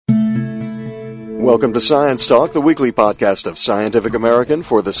Welcome to Science Talk, the weekly podcast of Scientific American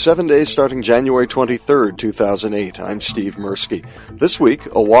for the 7 days starting January 23rd, 2008. I'm Steve Mirsky. This week,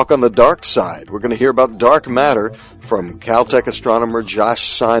 a walk on the dark side. We're going to hear about dark matter from Caltech astronomer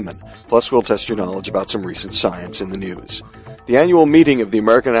Josh Simon. Plus, we'll test your knowledge about some recent science in the news. The annual meeting of the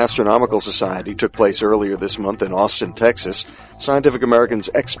American Astronomical Society took place earlier this month in Austin, Texas. Scientific American's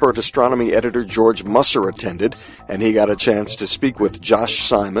expert astronomy editor George Musser attended, and he got a chance to speak with Josh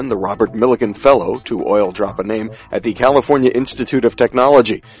Simon, the Robert Millikan Fellow, to oil drop a name, at the California Institute of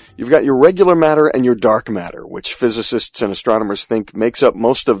Technology. You've got your regular matter and your dark matter, which physicists and astronomers think makes up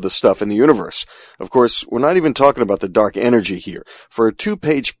most of the stuff in the universe. Of course, we're not even talking about the dark energy here. For a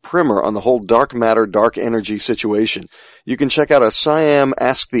 2-page primer on the whole dark matter, dark energy situation, you can check out a SciAm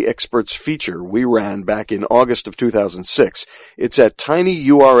Ask the Experts feature we ran back in August of 2006. It's at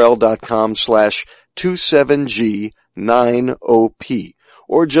tinyurl.com/27G90P.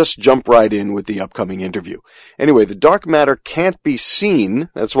 Or just jump right in with the upcoming interview. Anyway, the dark matter can't be seen,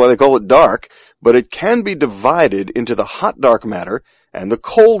 that's why they call it dark, but it can be divided into the hot dark matter and the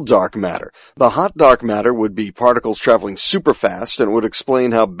cold dark matter. The hot dark matter would be particles traveling super fast and would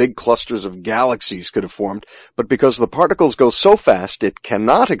explain how big clusters of galaxies could have formed, but because the particles go so fast, it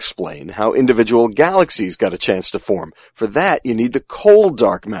cannot explain how individual galaxies got a chance to form. For that, you need the cold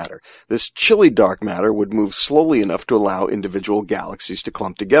dark matter. This chilly dark matter would move slowly enough to allow individual galaxies to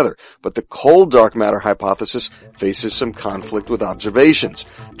clump together, but the cold dark matter hypothesis faces some conflict with observations.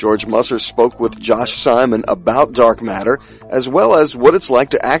 George Musser spoke with Josh Simon about dark matter, as well as what it's like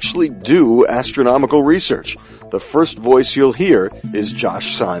to actually do astronomical research. The first voice you'll hear is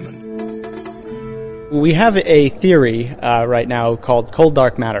Josh Simon. We have a theory right now called cold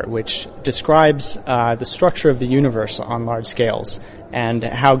dark matter, which describes the structure of the universe on large scales and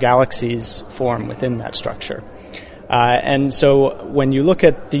how galaxies form within that structure. And so when you look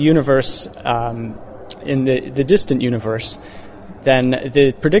at the universe in the distant universe, then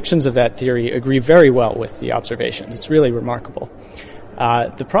the predictions of that theory agree very well with the observations. It's really remarkable.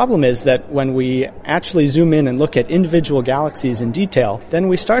 The problem is that when we actually zoom in and look at individual galaxies in detail, then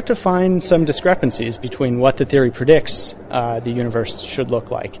we start to find some discrepancies between what the theory predicts the universe should look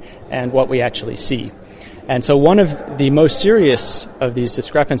like and what we actually see. And so one of the most serious of these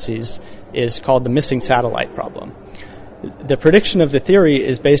discrepancies is called the missing satellite problem. The prediction of the theory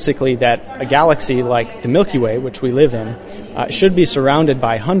is basically that a galaxy like the Milky Way, which we live in, should be surrounded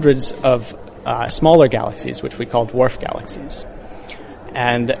by hundreds of smaller galaxies, which we call dwarf galaxies.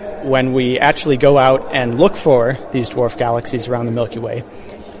 And when we actually go out and look for these dwarf galaxies around the Milky Way,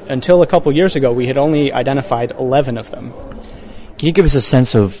 until a couple years ago, we had only identified 11 of them. Can you give us a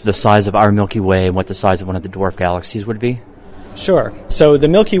sense of the size of our Milky Way and what the size of one of the dwarf galaxies would be? Sure. So the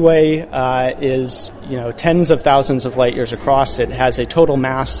Milky Way is, tens of thousands of light years across. It has a total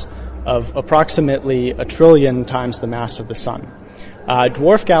mass of approximately 1 trillion times the mass of the Sun.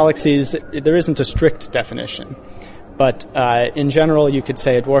 Dwarf galaxies, there isn't a strict definition. But in general, you could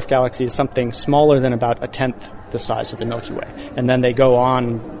say a dwarf galaxy is something smaller than about 1/10 the size of the Milky Way. And then they go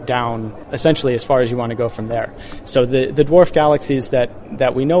on down essentially as far as you want to go from there. So the dwarf galaxies that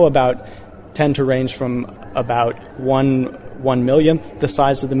we know about tend to range from about 1/millionth the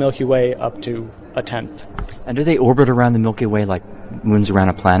size of the Milky Way up to 1/10. And do they orbit around the Milky Way like moons around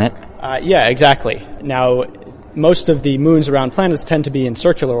a planet? Yeah, exactly. Now, most of the moons around planets tend to be in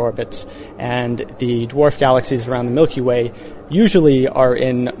circular orbits, and the dwarf galaxies around the Milky Way usually are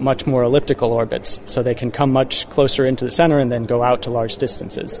in much more elliptical orbits, so they can come much closer into the center and then go out to large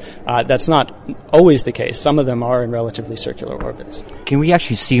distances. That's not always the case. Some of them are in relatively circular orbits. Can we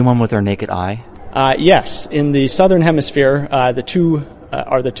actually see one with our naked eye? Yes. In the southern hemisphere, the two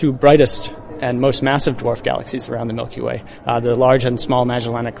brightest and most massive dwarf galaxies around the Milky Way, the Large and Small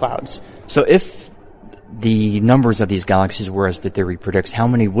Magellanic Clouds. So if the numbers of these galaxies were as the theory predicts, how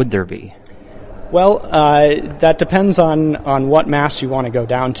many would there be? Well, that depends on what mass you want to go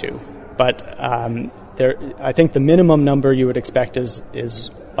down to. But I think the minimum number you would expect is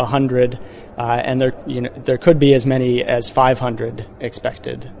 100, and there could be as many as 500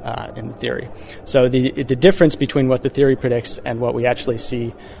 expected in the theory. So the difference between what the theory predicts and what we actually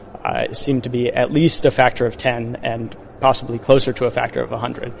see seem to be at least a factor of 10 and possibly closer to a factor of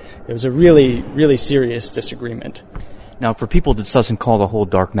 100. It was a really, really serious disagreement. Now, for people, this doesn't call the whole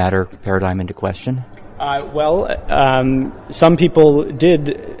dark matter paradigm into question? Some people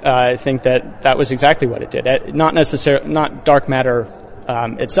did think that was exactly what it did. Not dark matter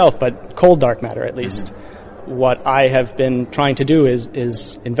itself, but cold dark matter at least. Mm-hmm. What I have been trying to do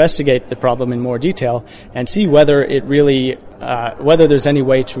is investigate the problem in more detail and see whether it really whether there's any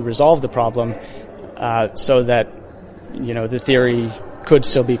way to resolve the problem so that the theory could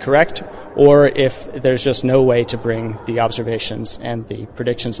still be correct, or if there's just no way to bring the observations and the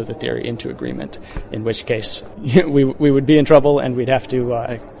predictions of the theory into agreement, in which case we would be in trouble and we'd have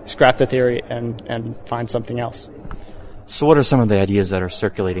to scrap the theory and find something else. So what are some of the ideas that are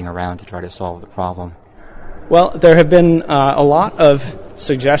circulating around to try to solve the problem? Well, there have been a lot of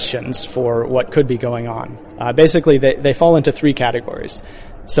suggestions for what could be going on. Basically, they fall into three categories.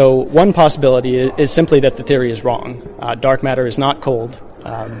 So one possibility is simply that the theory is wrong. Dark matter is not cold,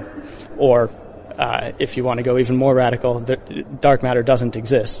 or if you want to go even more radical, dark matter doesn't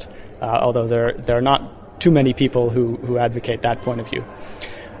exist, although there are not too many people who advocate that point of view.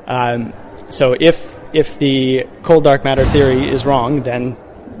 So if the cold dark matter theory is wrong, then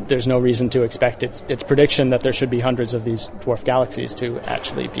there's no reason to expect its prediction that there should be hundreds of these dwarf galaxies to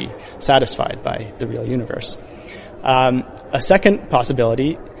actually be satisfied by the real universe. A second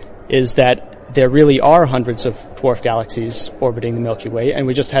possibility is that there really are hundreds of dwarf galaxies orbiting the Milky Way, and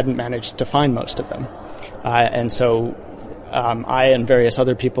we just hadn't managed to find most of them. And so I and various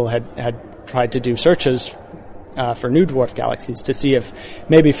other people had tried to do searches for new dwarf galaxies to see if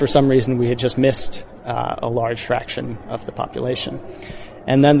maybe for some reason we had just missed a large fraction of the population.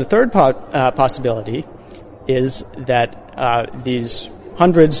 And then the third possibility is that these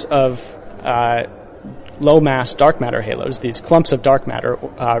hundreds of low-mass dark matter halos, these clumps of dark matter,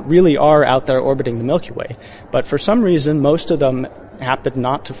 really are out there orbiting the Milky Way. But for some reason, most of them happen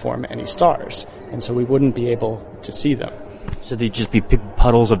not to form any stars, and so we wouldn't be able to see them. So they'd just be big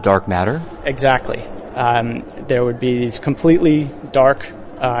puddles of dark matter? Exactly. There would be these completely dark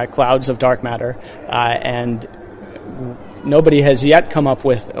clouds of dark matter, and nobody has yet come up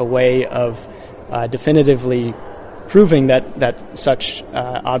with a way of definitively proving that such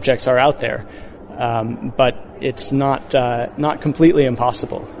objects are out there. But it's not completely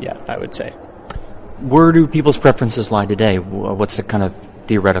impossible yet, I would say. Where do people's preferences lie today? What's the kind of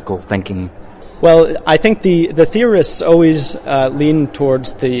theoretical thinking? Well, I think the theorists always lean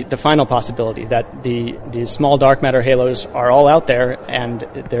towards the final possibility that these small dark matter halos are all out there and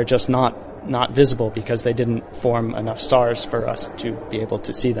they're just not visible because they didn't form enough stars for us to be able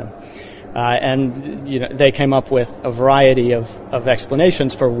to see them. And they came up with a variety of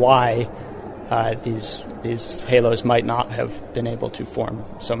explanations for why these halos might not have been able to form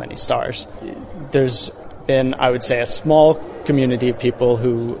so many stars. There's been, I would say, a small community of people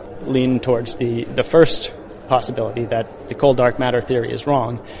who lean towards the first possibility that the cold dark matter theory is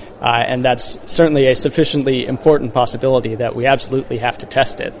wrong, and that's certainly a sufficiently important possibility that we absolutely have to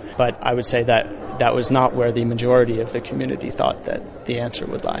test it. But I would say that was not where the majority of the community thought that the answer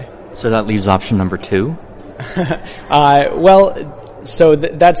would lie. So that leaves option number 2? So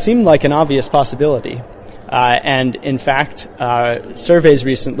that seemed like an obvious possibility. And in fact, surveys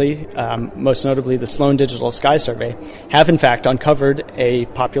recently, most notably the Sloan Digital Sky Survey, have in fact uncovered a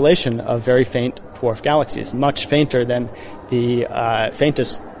population of very faint dwarf galaxies, much fainter than the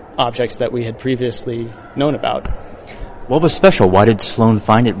faintest objects that we had previously known about. What was special? Why did Sloan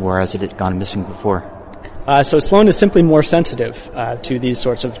find it, whereas it had gone missing before? So Sloan is simply more sensitive to these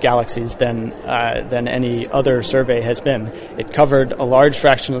sorts of galaxies than any other survey has been. It covered a large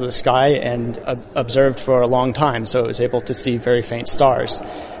fraction of the sky and observed for a long time, so it was able to see very faint stars.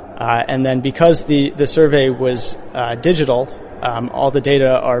 And then because the survey was digital, all the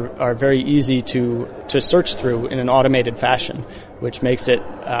data are very easy to search through in an automated fashion, which makes it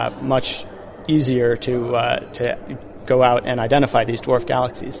much easier to go out and identify these dwarf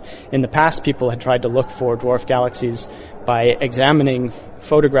galaxies. In the past, people had tried to look for dwarf galaxies by examining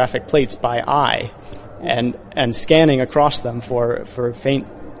photographic plates by eye and scanning across them for faint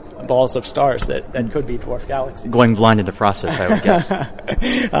balls of stars that could be dwarf galaxies. Going blind in the process, I would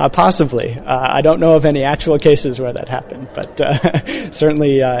guess. Possibly. I don't know of any actual cases where that happened, but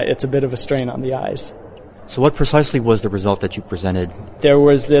certainly it's a bit of a strain on the eyes. So what precisely was the result that you presented? There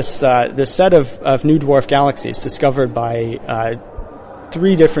was this set of new dwarf galaxies discovered by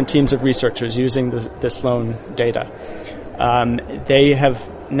 3 different teams of researchers using the Sloan data. They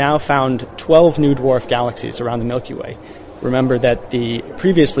have now found 12 new dwarf galaxies around the Milky Way. Remember that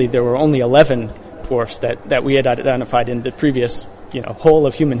previously there were only 11 dwarfs that we had identified in the previous whole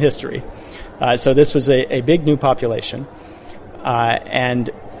of human history. So this was a big new population, and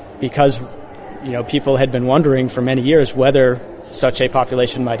because people had been wondering for many years whether such a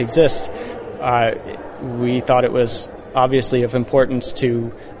population might exist, we thought it was obviously of importance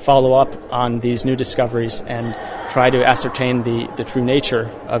to follow up on these new discoveries and try to ascertain the true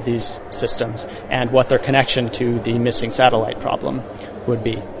nature of these systems and what their connection to the missing satellite problem would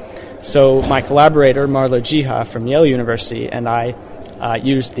be. So my collaborator, Marlo Jiha from Yale University, and I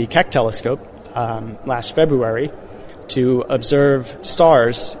used the Keck telescope last February to observe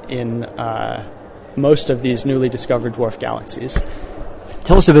stars in most of these newly discovered dwarf galaxies.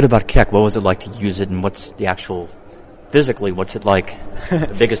 Tell us a bit about Keck. What was it like to use it, and what's the actual, physically, what's it like?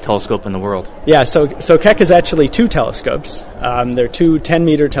 The biggest telescope in the world. Yeah, so Keck is actually two telescopes. They're two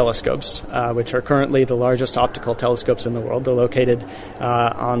 10-meter telescopes, which are currently the largest optical telescopes in the world. They're located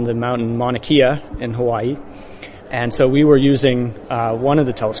on the mountain Mauna Kea in Hawaii. And so we were using one of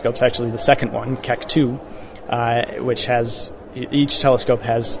the telescopes, actually the second one, Keck 2, which has, each telescope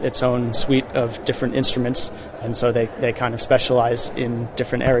has its own suite of different instruments, and so they kind of specialize in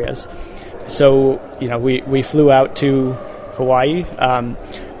different areas. So, we flew out to Hawaii.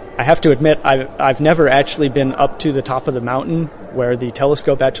 I have to admit, I've never actually been up to the top of the mountain where the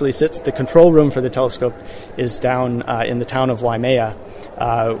telescope actually sits. The control room for the telescope is down in the town of Waimea,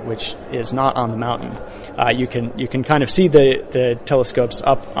 which is not on the mountain. You can kind of see the telescopes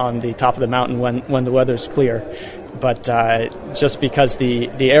up on the top of the mountain when the weather's clear. But just because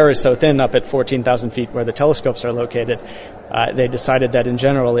the air is so thin up at 14,000 feet where the telescopes are located, they decided that in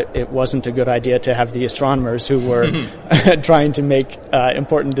general it wasn't a good idea to have the astronomers who were trying to make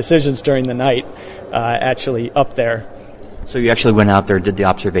important decisions during the night actually up there. So you actually went out there, did the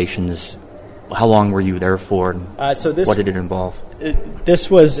observations. How long were you there for? What did it involve? This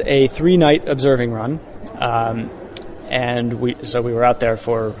was a 3-night observing run. And we were out there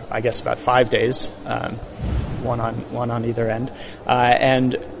for, I guess, about 5 days, one on either end.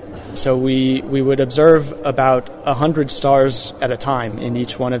 And so we would observe about 100 stars at a time in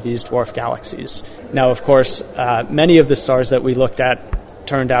each one of these dwarf galaxies. Now, of course, many of the stars that we looked at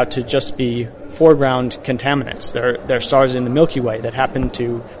turned out to just be foreground contaminants. They're stars in the Milky Way that happen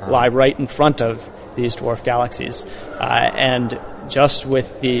to lie right in front of these dwarf galaxies. And just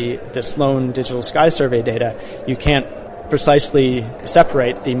with the Sloan Digital Sky Survey data, you can't precisely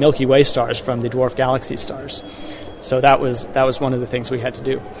separate the Milky Way stars from the dwarf galaxy stars. So that was one of the things we had to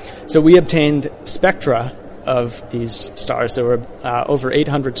do. So we obtained spectra of these stars. There were over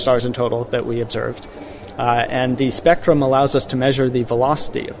 800 stars in total that we observed. And the spectrum allows us to measure the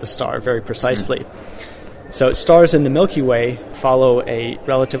velocity of the star very precisely. So stars in the Milky Way follow a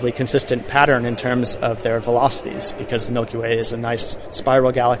relatively consistent pattern in terms of their velocities, because the Milky Way is a nice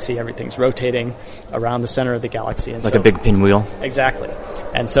spiral galaxy. Everything's rotating around the center of the galaxy. And like a big pinwheel? Exactly.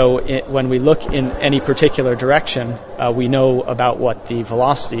 And so when we look in any particular direction, we know about what the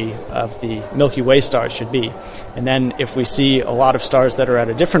velocity of the Milky Way stars should be. And then if we see a lot of stars that are at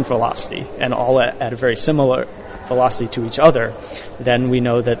a different velocity and all at a very similar velocity to each other, then we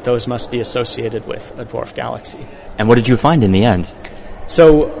know that those must be associated with a dwarf galaxy. And what did you find in the end?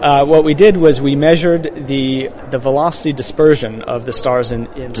 So what we did was we measured the velocity dispersion of the stars in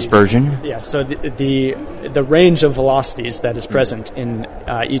dispersion? So the range of velocities that is present in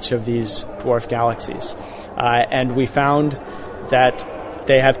each of these dwarf galaxies. And we found that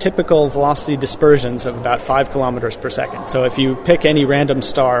they have typical velocity dispersions of about 5 kilometers per second. So if you pick any random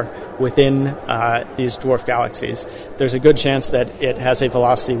star within these dwarf galaxies, there's a good chance that it has a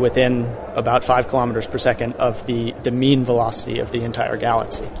velocity within about 5 kilometers per second of the mean velocity of the entire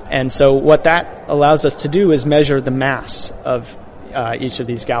galaxy. And so what that allows us to do is measure the mass of each of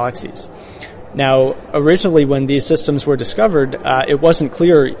these galaxies. Now, originally when these systems were discovered, it wasn't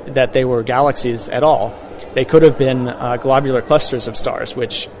clear that they were galaxies at all. They could have been globular clusters of stars,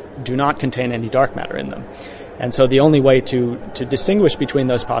 which do not contain any dark matter in them. And so the only way to distinguish between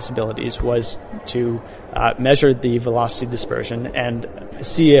those possibilities was to measure the velocity dispersion and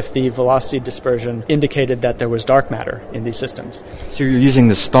see if the velocity dispersion indicated that there was dark matter in these systems. So you're using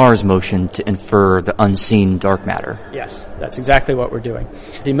the star's motion to infer the unseen dark matter? Yes, that's exactly what we're doing.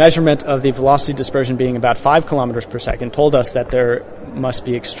 The measurement of the velocity dispersion being about 5 kilometers per second told us that there must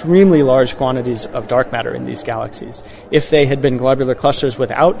be extremely large quantities of dark matter in these galaxies. If they had been globular clusters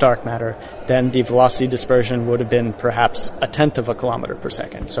without dark matter, then the velocity dispersion would have been perhaps 1/10 of a kilometer per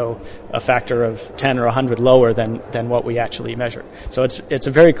second, so a factor of 10 or 100 lower than what we actually measured. So it's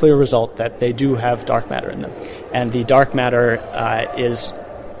a very clear result that they do have dark matter in them. And the dark matter is,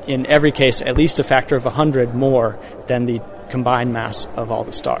 in every case, at least a factor of 100 more than the combined mass of all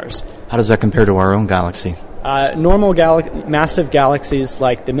the stars. How does that compare to our own galaxy? Normal massive galaxies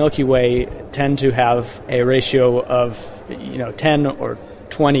like the Milky Way tend to have a ratio of 10 or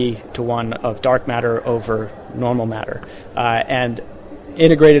 20 to 1 of dark matter over normal matter. And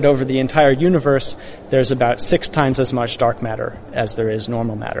integrated over the entire universe, there's about 6 times as much dark matter as there is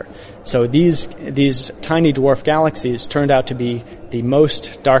normal matter. So these tiny dwarf galaxies turned out to be the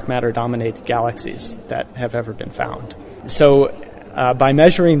most dark matter dominated galaxies that have ever been found. So by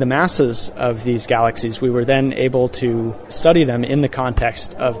measuring the masses of these galaxies, we were then able to study them in the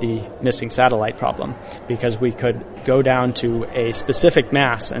context of the missing satellite problem, because we could go down to a specific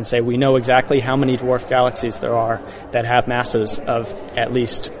mass and say we know exactly how many dwarf galaxies there are that have masses of at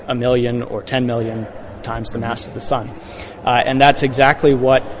least 1 million or 10 million times the mass of the Sun. And that's exactly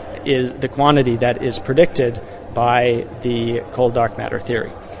what is the quantity that is predicted by the cold dark matter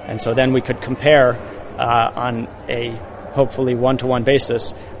theory. And so then we could compare on a hopefully one-to-one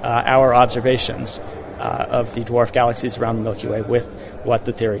basis our observations of the dwarf galaxies around the Milky Way with what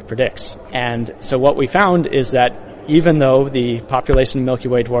the theory predicts. And so what we found is that even though the population of Milky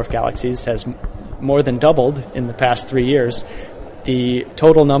Way dwarf galaxies has more than doubled in the past 3 years, the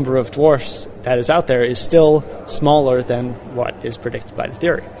total number of dwarfs that is out there is still smaller than what is predicted by the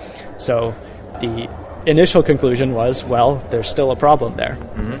theory. So the initial conclusion was, well, there's still a problem there.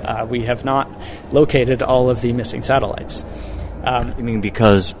 Mm-hmm. We have not located all of the missing satellites. You mean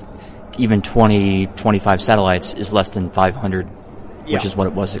because even 25 satellites is less than 500, which is what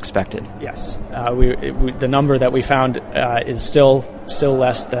it was expected? Yes. The number that we found is still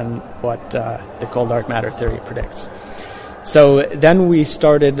less than what the cold dark matter theory predicts. So then we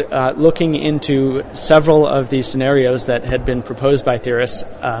started looking into several of these scenarios that had been proposed by theorists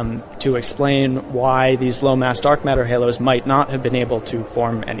to explain why these low-mass dark matter halos might not have been able to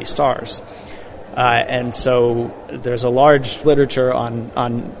form any stars. And so there's a large literature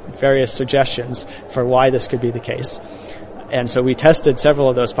on various suggestions for why this could be the case. And so we tested several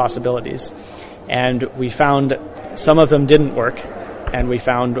of those possibilities. And we found some of them didn't work. And we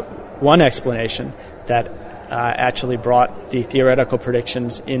found one explanation that actually brought the theoretical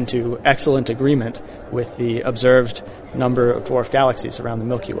predictions into excellent agreement with the observed number of dwarf galaxies around the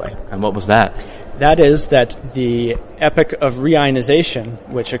Milky Way. And what was that? That is that the epoch of reionization,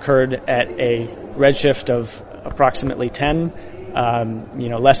 which occurred at a redshift of approximately 10,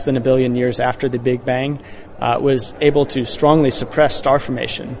 less than 1 billion years after the Big Bang, was able to strongly suppress star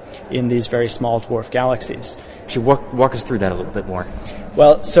formation in these very small dwarf galaxies. Actually, walk us through that a little bit more.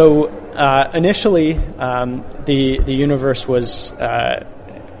 Well, so initially, the universe was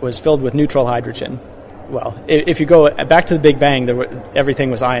filled with neutral hydrogen. Well, if you go back to the Big Bang,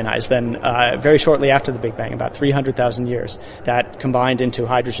 everything was ionized. Then, very shortly after the Big Bang, about 300,000 years, that combined into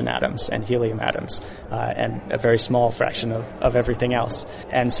hydrogen atoms and helium atoms, and a very small fraction of everything else.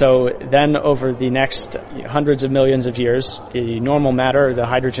 And so then over the next hundreds of millions of years, the normal matter, the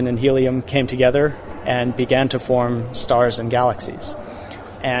hydrogen and helium, came together and began to form stars and galaxies.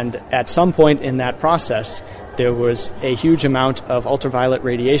 And at some point in that process, there was a huge amount of ultraviolet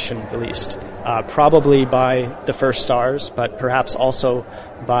radiation released, probably by the first stars, but perhaps also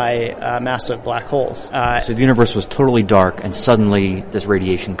by massive black holes. So the universe was totally dark, and suddenly this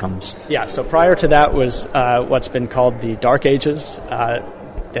radiation comes. Yeah, so prior to that was what's been called the Dark Ages.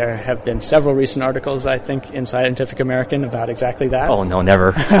 There have been several recent articles, I think, in Scientific American about exactly that. Oh, no,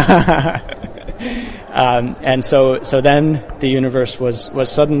 never. And so then the universe was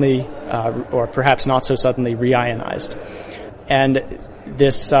suddenly, or perhaps not so suddenly, reionized. And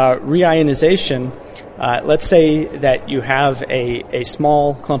this reionization, let's say that you have a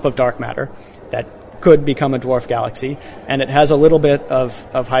small clump of dark matter that could become a dwarf galaxy, and it has a little bit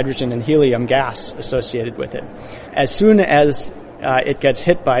of hydrogen and helium gas associated with it. As soon as it gets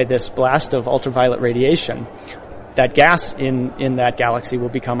hit by this blast of ultraviolet radiation, that gas in that galaxy will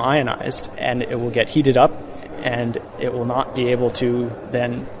become ionized, and it will get heated up, and it will not be able to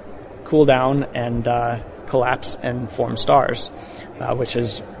then cool down and collapse and form stars, which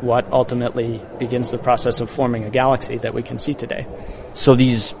is what ultimately begins the process of forming a galaxy that we can see today. So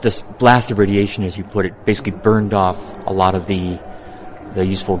this blast of radiation, as you put it, basically burned off a lot of the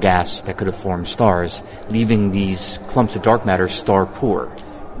useful gas that could have formed stars, leaving these clumps of dark matter star poor.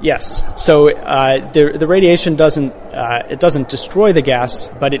 Yes. So the radiation doesn't destroy the gas,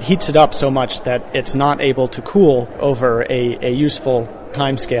 but it heats it up so much that it's not able to cool over a useful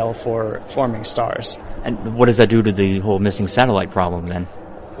timescale for forming stars. And what does that do to the whole missing satellite problem then?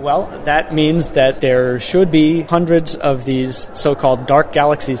 Well, that means that there should be hundreds of these so-called dark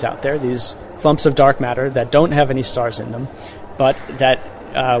galaxies out there, these clumps of dark matter that don't have any stars in them, but that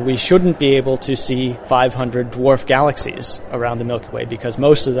we shouldn't be able to see 500 dwarf galaxies around the Milky Way, because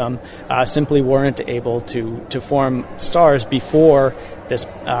most of them simply weren't able to form stars before this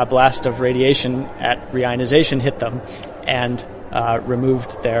blast of radiation at reionization hit them and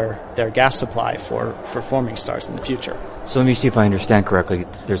removed their gas supply for forming stars in the future. So let me see if I understand correctly.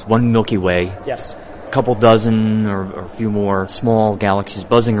 There's one Milky Way. Yes. A couple dozen or a few more small galaxies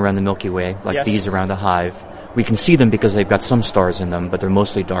buzzing around the Milky Way, like bees around a hive. We can see them because they've got some stars in them, but they're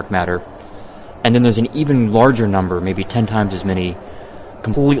mostly dark matter. And then there's an even larger number, maybe 10 times as many,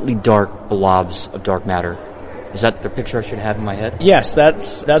 completely dark blobs of dark matter. Is that the picture I should have in my head? Yes,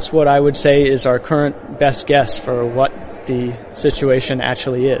 that's what I would say is our current best guess for what the situation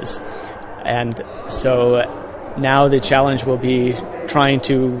actually is. And so now the challenge will be trying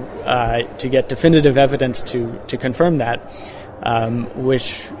to get definitive evidence to confirm that,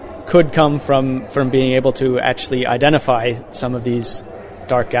 which could come from being able to actually identify some of these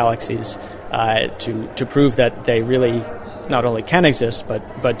dark galaxies to prove that they really not only can exist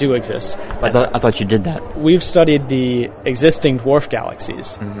but do exist. I thought you did that. We've studied the existing dwarf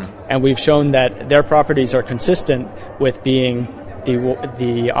galaxies, and we've shown that their properties are consistent with being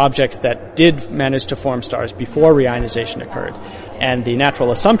the objects that did manage to form stars before reionization occurred. And the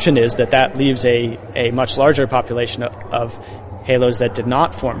natural assumption is that leaves a much larger population of halos that did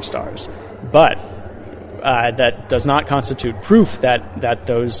not form stars. But that does not constitute proof that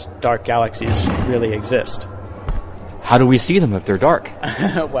those dark galaxies really exist. How do we see them if they're dark?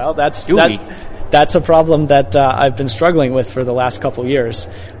 Well, that's a problem that I've been struggling with for the last couple years.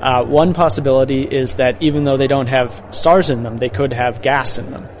 One possibility is that even though they don't have stars in them, they could have gas in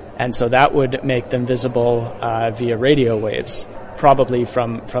them. And so that would make them visible via radio waves, probably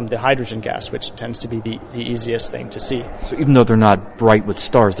from the hydrogen gas, which tends to be the easiest thing to see. So even though they're not bright with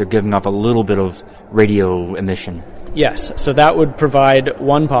stars, they're giving off a little bit of radio emission. Yes, so that would provide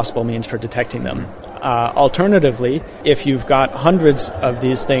one possible means for detecting them. Alternatively, if you've got hundreds of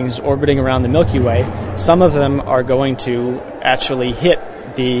these things orbiting around the Milky Way, some of them are going to actually hit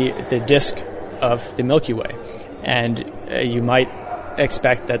the disk of the Milky Way. And you might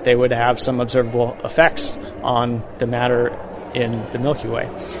expect that they would have some observable effects on the matter in the Milky Way.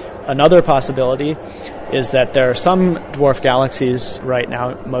 Another possibility is that there are some dwarf galaxies right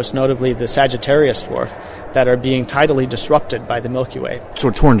now, most notably the Sagittarius dwarf, that are being tidally disrupted by the Milky Way.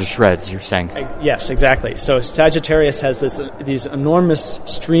 So torn to shreds, you're saying? Yes, exactly. So Sagittarius has these enormous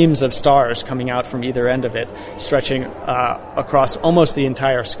streams of stars coming out from either end of it, stretching across almost the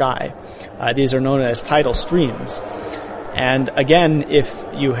entire sky. These are known as tidal streams. And again, if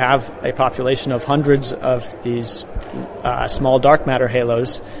you have a population of hundreds of these small dark matter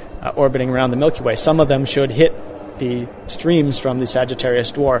halos orbiting around the Milky Way, some of them should hit the streams from the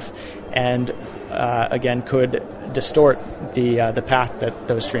Sagittarius dwarf and again could distort the path that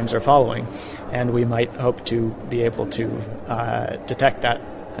those streams are following, and we might hope to be able to detect that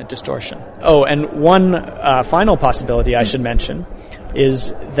distortion. Oh, and one final possibility I should mention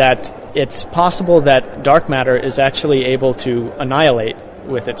is that it's possible that dark matter is actually able to annihilate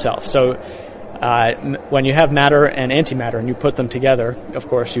with itself. So when you have matter and antimatter and you put them together, of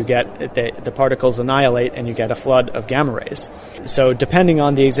course you get the particles annihilate and you get a flood of gamma rays. So depending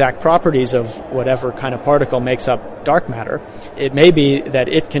on the exact properties of whatever kind of particle makes up dark matter, it may be that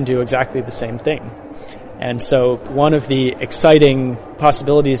it can do exactly the same thing. And so one of the exciting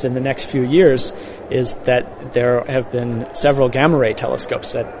possibilities in the next few years is that there have been several gamma ray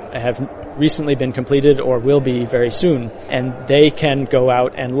telescopes that have recently been completed or will be very soon. And they can go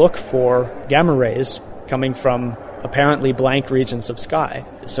out and look for gamma rays coming from apparently blank regions of sky.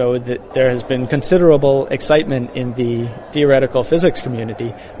 So there has been considerable excitement in the theoretical physics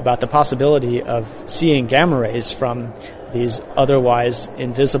community about the possibility of seeing gamma rays from these otherwise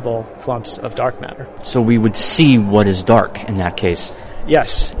invisible clumps of dark matter. So we would see what is dark in that case?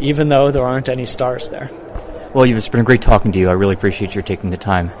 Yes, even though there aren't any stars there. Well, it's been great talking to you. I really appreciate your taking the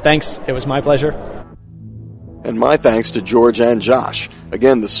time. Thanks. It was my pleasure. And my thanks to George and Josh.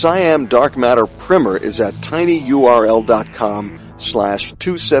 Again, the SIAM Dark Matter Primer is at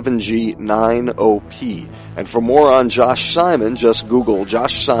tinyurl.com/27G90P. And for more on Josh Simon, just Google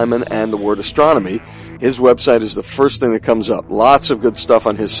Josh Simon and the word astronomy. His website is the first thing that comes up. Lots of good stuff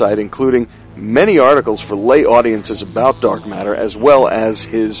on his site, including many articles for lay audiences about dark matter, as well as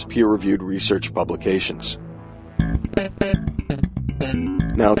his peer-reviewed research publications.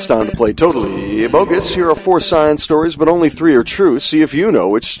 Now it's time to play Totally Bogus. Here are 4 science stories, but only 3 are true. See if you know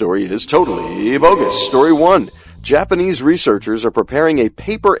which story is totally bogus. Story 1. Japanese researchers are preparing a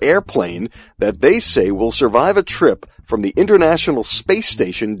paper airplane that they say will survive a trip from the International Space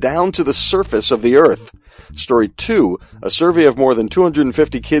Station down to the surface of the Earth. Story 2. A survey of more than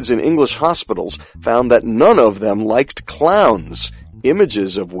 250 kids in English hospitals found that none of them liked clowns,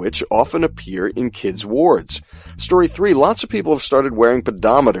 images of which often appear in kids' wards. Story 3. Lots of people have started wearing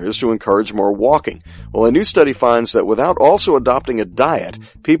pedometers to encourage more walking. Well, a new study finds that without also adopting a diet,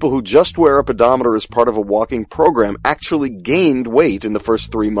 people who just wear a pedometer as part of a walking program actually gained weight in the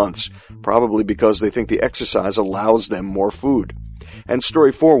first 3 months, probably because they think the exercise allows them more food. And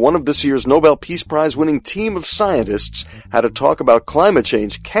story 4, one of this year's Nobel Peace Prize winning team of scientists had a talk about climate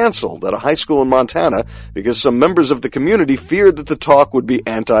change canceled at a high school in Montana because some members of the community feared that the talk would be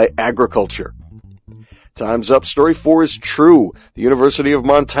anti-agriculture. Time's up. Story 4 is true. The University of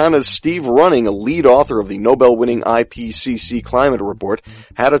Montana's Steve Running, a lead author of the Nobel-winning IPCC climate report,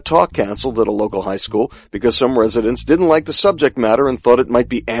 had a talk canceled at a local high school because some residents didn't like the subject matter and thought it might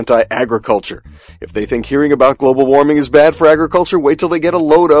be anti-agriculture. If they think hearing about global warming is bad for agriculture, wait till they get a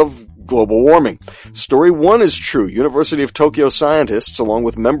load of global warming. Story 1 is true. University of Tokyo scientists, along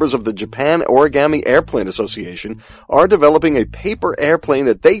with members of the Japan Origami Airplane Association, are developing a paper airplane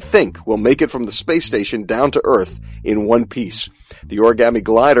that they think will make it from the space station down to Earth in one piece. The origami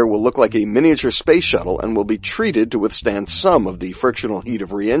glider will look like a miniature space shuttle and will be treated to withstand some of the frictional heat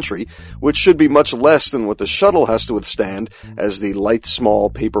of re-entry, which should be much less than what the shuttle has to withstand, as the light, small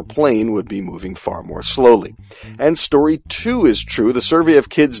paper plane would be moving far more slowly. And story 2 is true. The survey of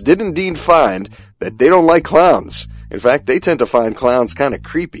kids did indeed find that they don't like clowns. In fact, they tend to find clowns kind of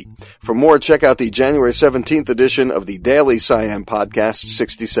creepy. For more, check out the January 17th edition of the Daily SciAm podcast,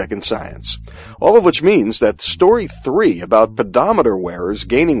 60-Second Science. All of which means that story 3 about pedometer wearers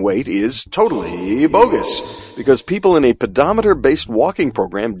gaining weight is totally bogus, because people in a pedometer-based walking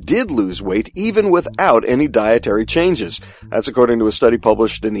program did lose weight even without any dietary changes. That's according to a study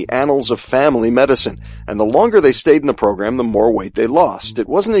published in the Annals of Family Medicine. And the longer they stayed in the program, the more weight they lost. It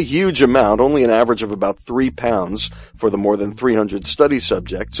wasn't a huge amount, only an average of about 3 pounds for the more than 300 study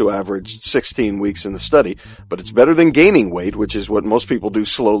subjects who averaged 16 weeks in the study, but it's better than gaining weight, which is what most people do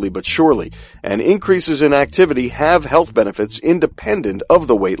slowly but surely. And increases in activity have health benefits independent of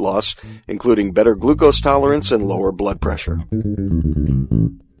the weight loss, including better glucose tolerance and lower blood pressure.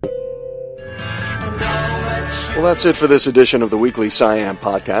 Well, that's it for this edition of the Weekly SciAm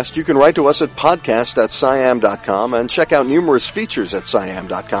Podcast. You can write to us at podcast@sciam.com and check out numerous features at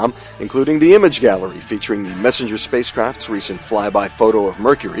sciam.com, including the image gallery featuring the Messenger spacecraft's recent flyby photo of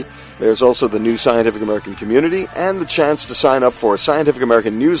Mercury. There's also the new Scientific American community and the chance to sign up for Scientific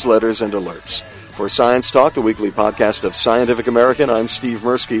American newsletters and alerts. For Science Talk, the weekly podcast of Scientific American, I'm Steve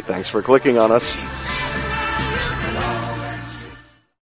Mirsky. Thanks for clicking on us.